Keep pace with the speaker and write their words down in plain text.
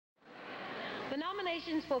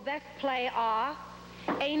nominations for Best Play are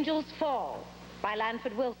Angels Fall by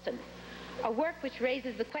Lanford Wilson, a work which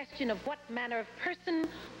raises the question of what manner of person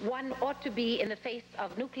one ought to be in the face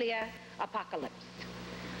of nuclear apocalypse.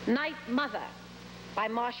 Night Mother by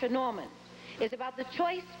Marsha Norman is about the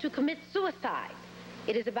choice to commit suicide.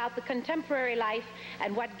 It is about the contemporary life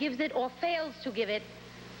and what gives it or fails to give it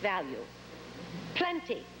value.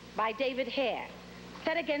 Plenty by David Hare.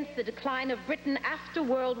 Set against the decline of Britain after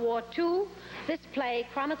World War II, this play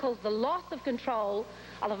chronicles the loss of control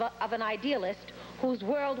of an idealist whose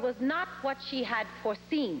world was not what she had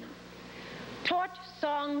foreseen. Torch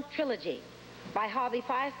Song Trilogy by Harvey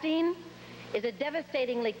Fierstein is a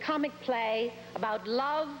devastatingly comic play about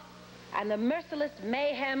love and the merciless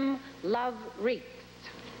mayhem love wreaks.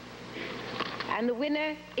 And the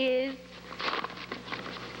winner is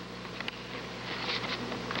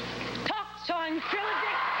Song Trilogy.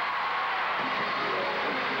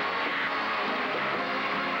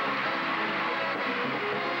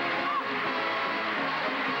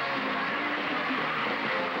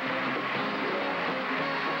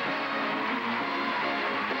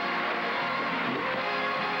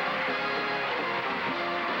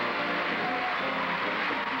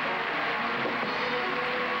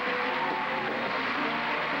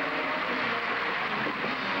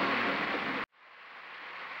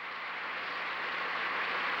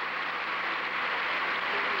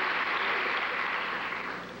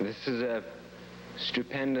 This is a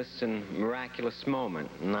stupendous and miraculous moment,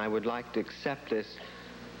 and I would like to accept this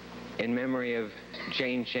in memory of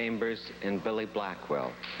Jane Chambers and Billy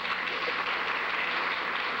Blackwell,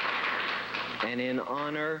 and in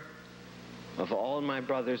honor of all my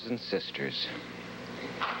brothers and sisters.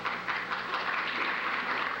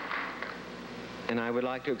 And I would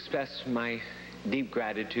like to express my deep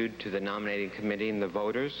gratitude to the nominating committee and the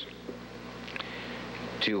voters,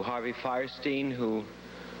 to Harvey Fierstein, who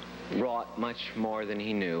wrought much more than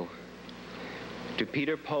he knew, to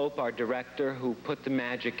Peter Pope, our director, who put the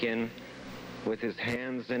magic in with his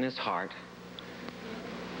hands and his heart,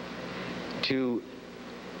 to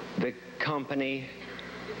the company,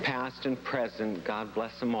 past and present, God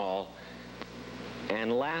bless them all, and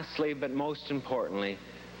lastly, but most importantly,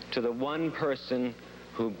 to the one person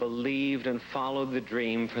who believed and followed the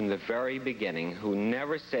dream from the very beginning, who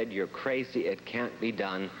never said, "You're crazy, it can't be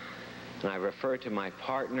done," and I refer to my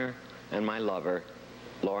partner and my lover,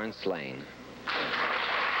 Lawrence Lane.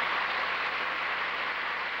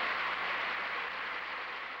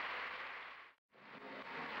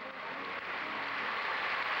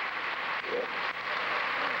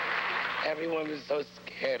 Everyone was so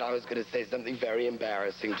scared I was going to say something very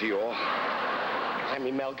embarrassing to you all. I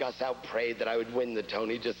mean, Mel Gussow prayed that I would win the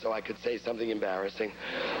Tony just so I could say something embarrassing.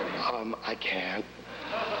 I can't.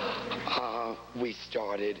 We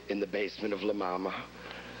started in the basement of La Mama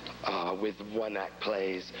with one-act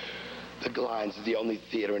plays. The Glines is the only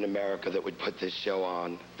theater in America that would put this show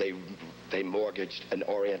on. They mortgaged an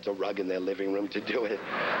Oriental rug in their living room to do it.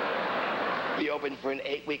 We opened for an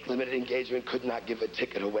 8-week limited engagement, could not give a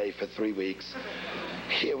ticket away for 3 weeks.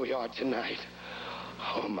 Here we are tonight.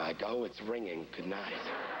 Oh my God, it's ringing. Good night.